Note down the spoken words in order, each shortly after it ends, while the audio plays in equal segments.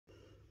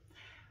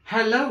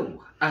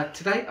Hello,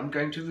 today I'm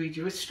going to read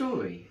you a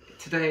story.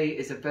 Today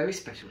is a very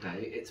special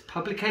day. It's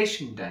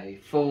publication day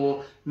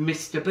for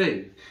Mr.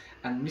 Boo.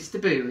 And Mr.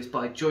 Boo is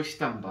by Joyce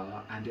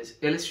Dunbar and is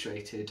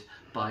illustrated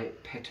by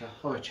Petr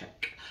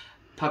Horáček,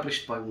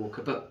 published by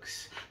Walker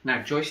Books.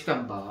 Now, Joyce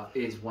Dunbar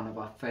is one of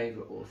our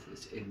favourite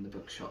authors in the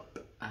bookshop.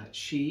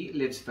 She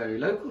lives very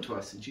local to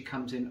us and she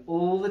comes in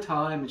all the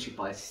time and she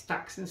buys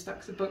stacks and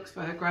stacks of books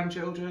for her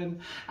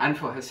grandchildren and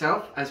for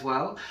herself as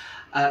well.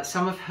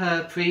 Some of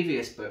her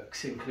previous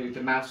books include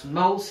the Mouse and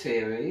Mole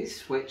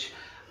series, which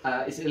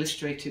is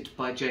illustrated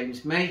by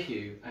James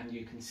Mayhew, and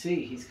you can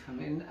see he's come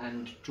in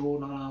and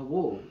drawn on our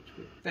wall, which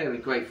we're very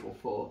grateful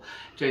for.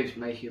 James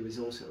Mayhew is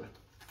also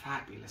a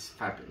fabulous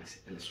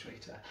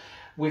illustrator.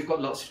 We've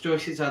got lots of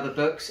Joyce's other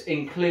books,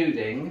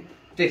 including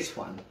this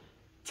one,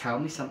 Tell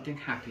Me Something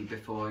Happy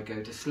Before I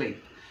Go to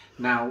Sleep.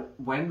 Now,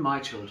 when my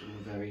children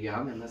were very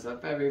young, and that's a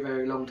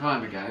very long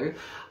time ago,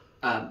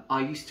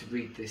 I used to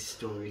read this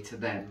story to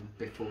them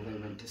before they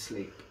went to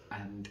sleep,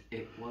 and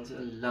it was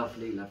a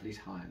lovely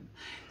time.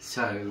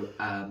 So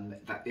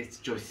it's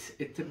Joyce.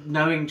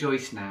 Knowing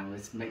Joyce now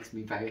makes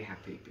me very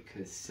happy,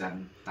 because that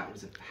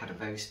had a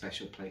very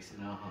special place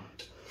in our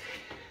heart.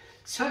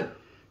 So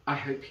I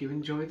hope you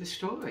enjoy the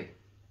story.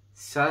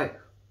 So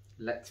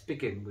let's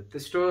begin with the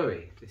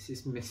story. This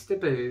is Mr.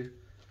 Boo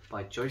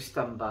by Joyce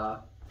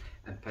Dunbar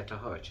and Petr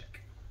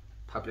Horáček,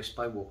 published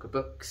by Walker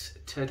Books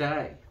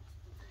today.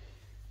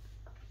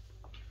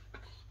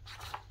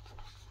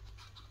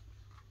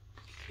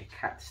 A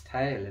cat's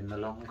tail in the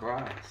long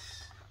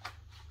grass.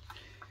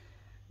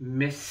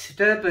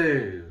 Mr.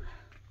 Boo.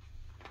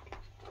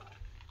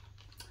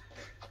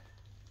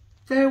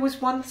 There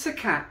was once a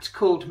cat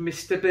called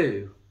Mr.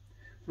 Boo.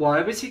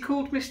 Why was he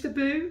called Mr.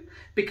 Boo?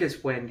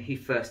 Because when he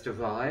first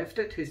arrived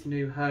at his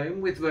new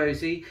home with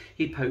Rosie,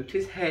 he poked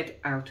his head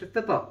out of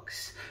the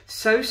box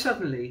so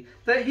suddenly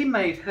that he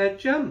made her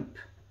jump.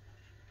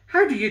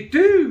 "How do you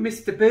do,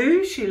 Mr.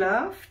 Boo?" she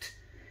laughed.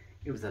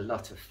 It was a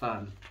lot of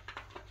fun.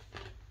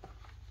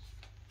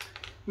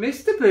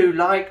 Mr. Boo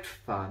liked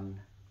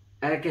fun,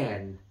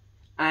 again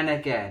and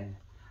again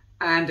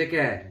and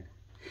again.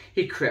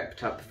 He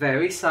crept up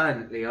very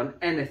silently on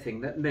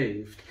anything that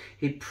moved.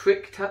 He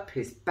pricked up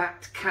his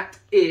bat-cat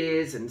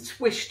ears and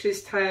swished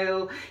his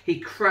tail. He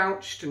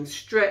crouched and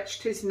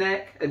stretched his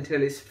neck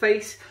until his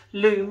face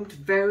loomed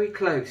very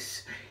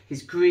close.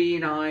 His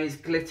green eyes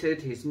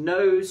glittered, his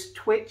nose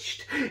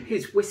twitched,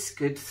 his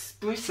whiskers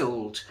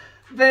bristled.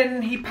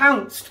 Then he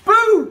pounced.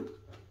 Boo!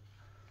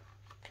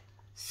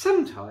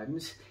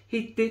 Sometimes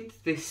he did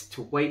this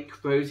to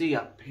wake Rosie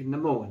up in the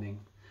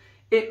morning.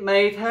 It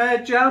made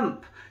her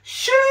jump.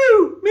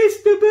 "Shoo,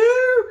 Mr.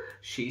 Boo!"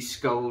 she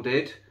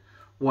scolded.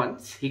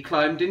 Once he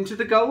climbed into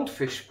the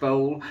goldfish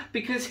bowl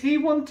because he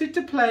wanted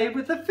to play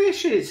with the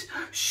fishes.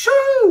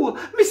 "Shoo,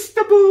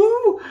 Mr.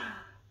 Boo!"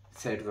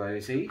 said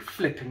Rosie,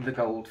 flipping the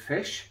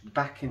goldfish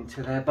back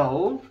into their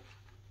bowl.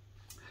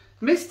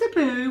 Mr.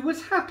 Boo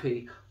was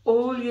happy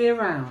all year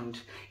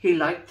round. He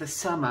liked the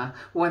summer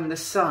when the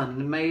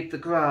sun made the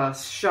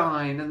grass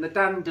shine and the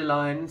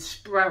dandelions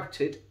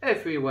sprouted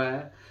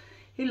everywhere.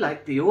 He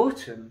liked the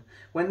autumn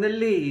when the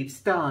leaves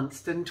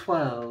danced and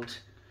twirled.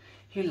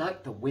 He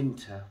liked the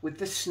winter with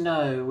the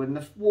snow and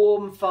the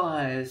warm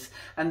fires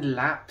and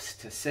laps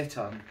to sit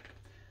on.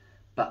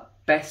 But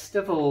best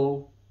of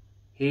all,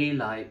 he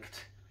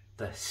liked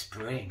the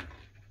spring.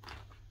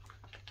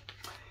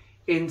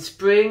 In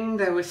spring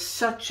there was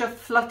such a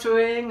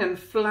fluttering and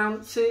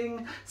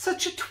flouncing,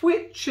 such a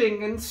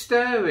twitching and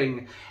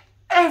stirring.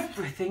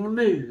 Everything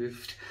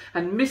moved,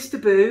 and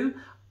Mr. Boo,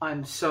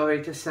 I'm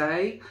sorry to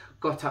say,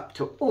 got up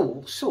to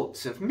all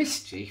sorts of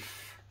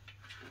mischief.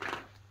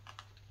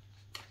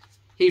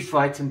 He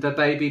frightened the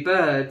baby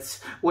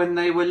birds when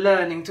they were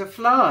learning to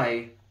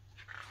fly.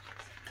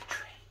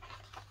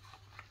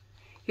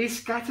 He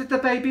scattered the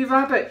baby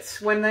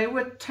rabbits when they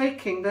were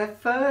taking their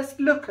first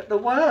look at the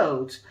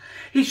world.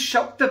 He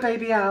shocked the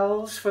baby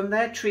owls from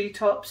their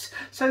treetops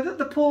so that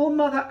the poor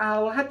mother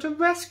owl had to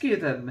rescue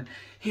them.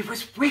 He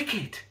was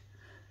wicked,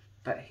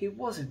 but he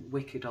wasn't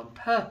wicked on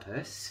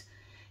purpose.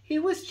 He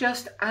was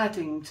just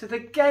adding to the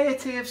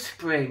gaiety of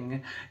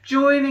spring,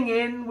 joining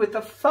in with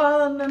the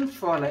fun and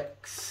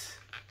frolics.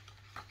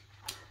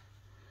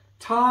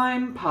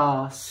 Time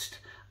passed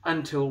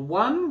until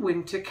one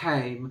winter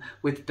came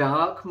with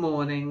dark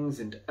mornings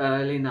and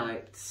early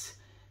nights.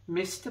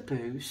 Mr.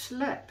 Boo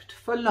slept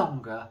for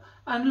longer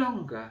and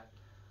longer,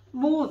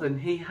 more than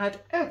he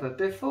had ever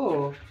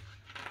before.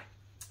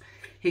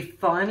 He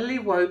finally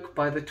woke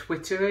by the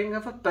twittering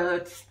of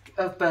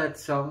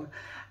birdsong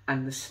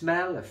and the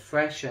smell of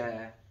fresh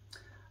air.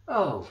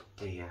 Oh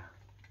dear,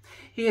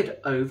 he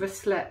had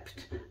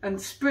overslept and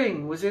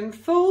spring was in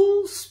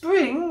full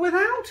spring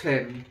without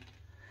him.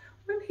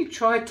 When he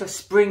tried to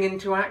spring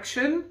into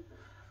action,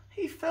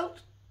 he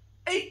felt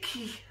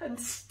achy and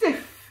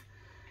stiff.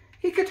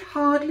 He could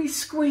hardly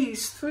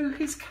squeeze through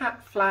his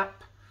cap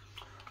flap.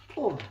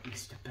 Poor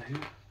Mr. Boo.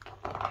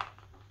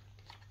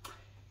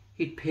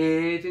 He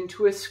peered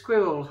into a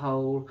squirrel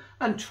hole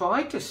and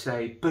tried to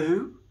say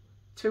boo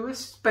to a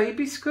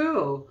baby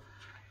squirrel,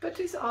 but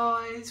his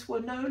eyes were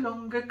no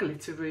longer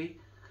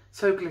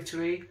so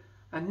glittery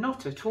and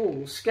not at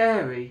all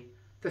scary.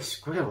 The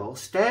squirrel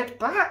stared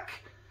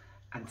back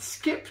and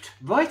skipped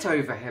right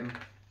over him.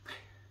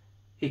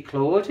 He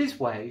clawed his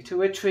way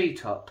to a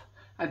treetop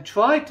and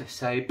tried to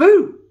say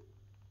boo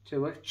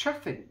to a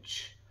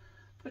chaffinch,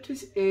 but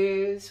his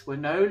ears were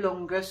no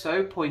longer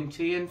so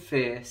pointy and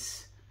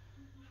fierce.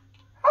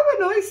 "Have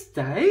a nice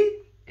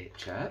day," it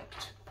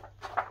chirped.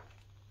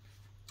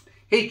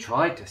 He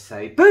tried to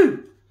say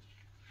boo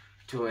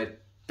to a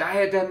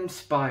diadem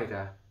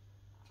spider,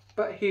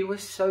 but he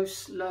was so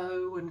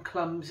slow and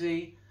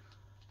clumsy.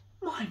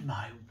 "Mind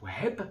my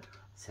web,"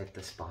 said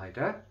the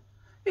spider.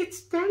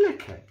 "It's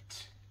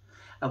delicate."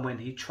 And when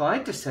he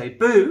tried to say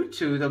boo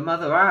to the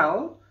mother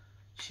owl,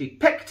 she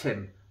pecked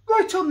him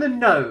right on the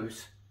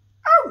nose.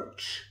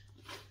 Ouch!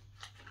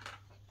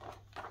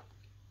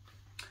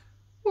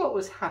 What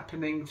was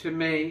happening to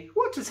me?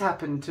 What has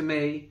happened to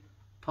me?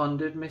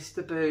 Pondered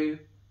Mr. Boo.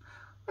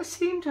 I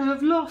seem to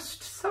have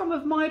lost some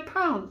of my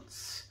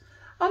pounce.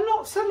 I'm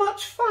not so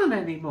much fun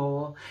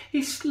anymore.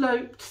 He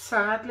sloped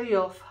sadly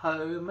off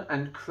home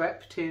and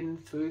crept in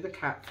through the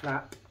cat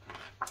flap.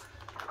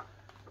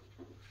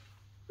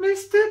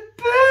 "Mr.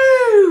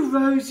 Boo!"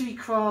 Rosie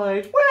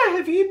cried. "Where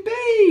have you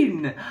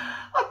been?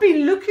 I've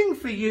been looking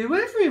for you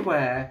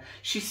everywhere."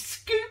 She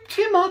scooped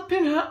him up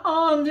in her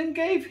arms and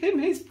gave him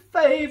his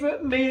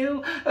favourite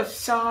meal of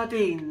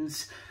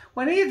sardines.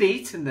 When he had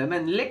eaten them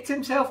and licked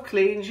himself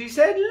clean, she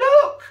said,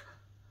 "Look,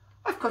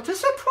 I've got a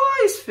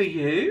surprise for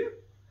you."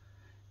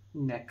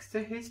 Next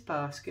to his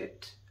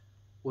basket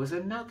was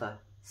another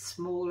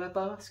smaller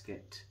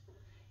basket.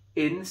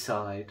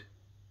 Inside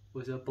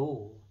was a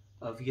ball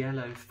of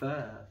yellow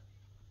fur.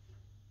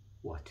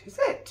 "What is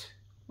it?"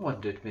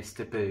 wondered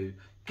Mr. Boo,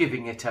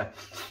 giving it a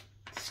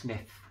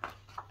sniff.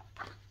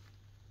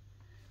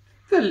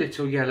 The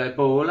little yellow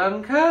ball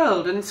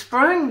uncurled and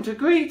sprang to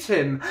greet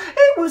him.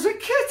 It was a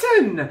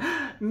kitten.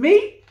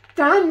 "Meet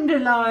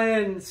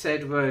Dandelion,"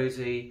 said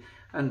Rosie,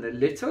 and the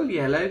little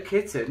yellow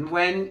kitten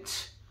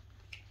went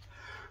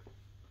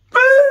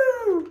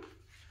boo!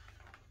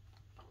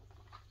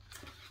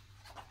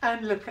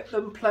 And look at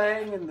them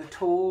playing in the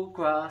tall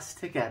grass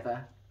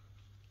together.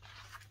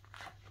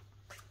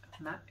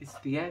 And that is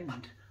the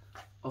end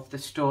of the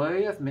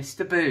story of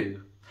Mr.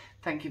 Boo.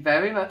 Thank you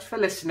very much for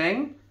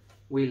listening.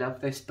 We love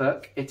this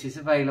book. It is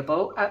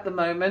available at the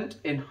moment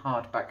in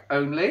hardback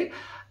only,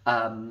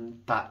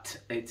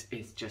 but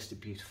it's just a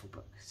beautiful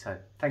book. So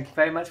thank you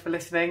very much for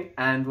listening,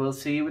 and we'll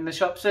see you in the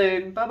shop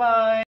soon. Bye bye.